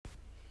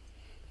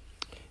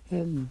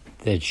And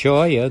the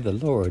joy of the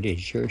Lord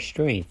is your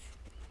strength.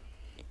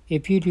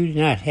 If you do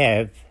not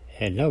have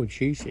and know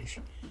Jesus,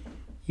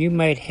 you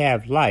might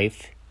have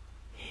life,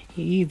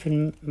 you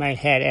even might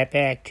have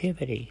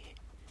activity.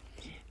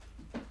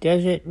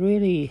 Does it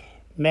really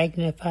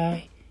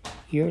magnify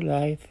your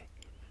life?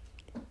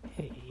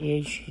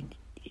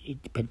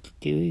 But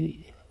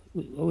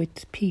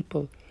with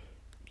people,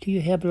 do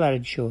you have a lot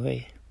of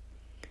joy?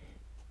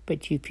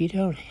 But if you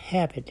don't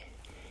have it,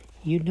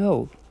 you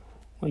know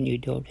when you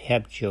don't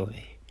have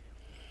joy.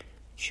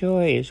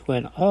 Joy is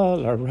when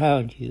all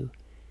around you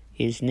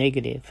is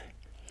negative.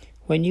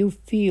 When you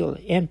feel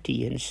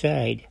empty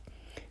inside,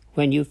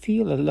 when you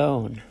feel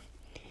alone.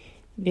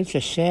 It's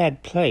a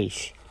sad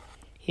place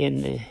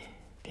in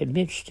the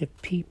midst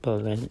of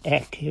people and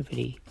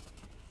activity.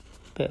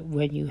 But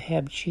when you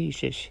have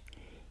Jesus,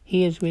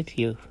 He is with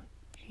you.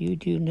 You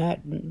do not,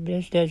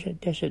 this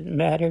doesn't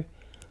matter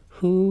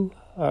who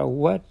or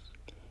what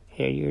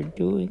you're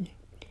doing,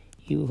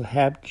 you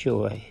have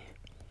joy.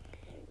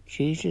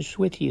 Jesus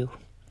with you.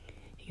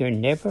 You're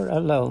never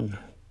alone.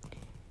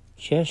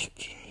 Just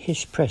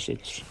His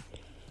presence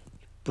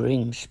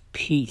brings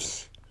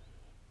peace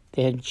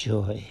and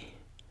joy.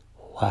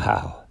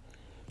 Wow.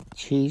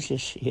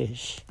 Jesus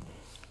is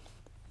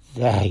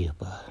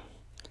valuable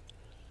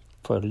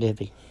for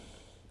living.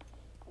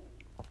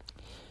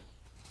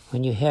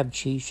 When you have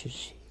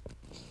Jesus,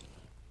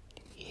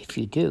 if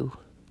you do,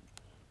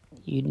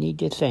 you need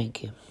to thank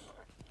Him.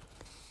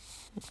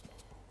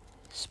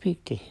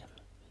 Speak to Him.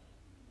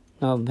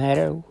 No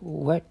matter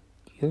what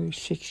your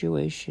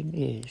situation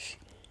is,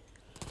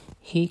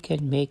 He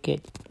can make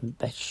it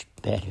much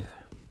better.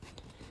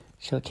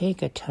 So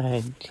take a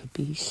time to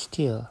be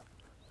still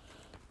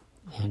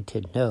and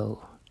to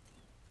know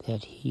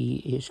that He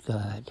is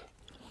God.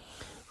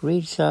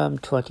 Read Psalm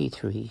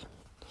 23.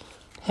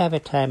 Have a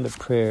time of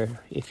prayer.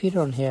 If you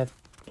don't have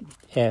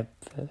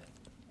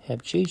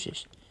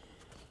Jesus,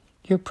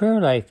 your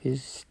prayer life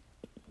is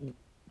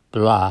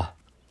blah.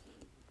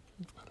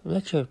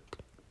 Let your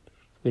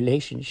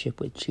relationship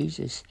with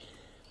Jesus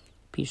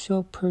be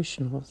so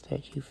personal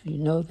that you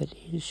know that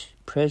His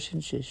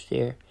presence is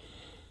there,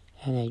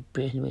 and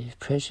His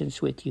presence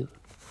with you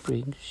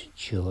brings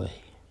joy.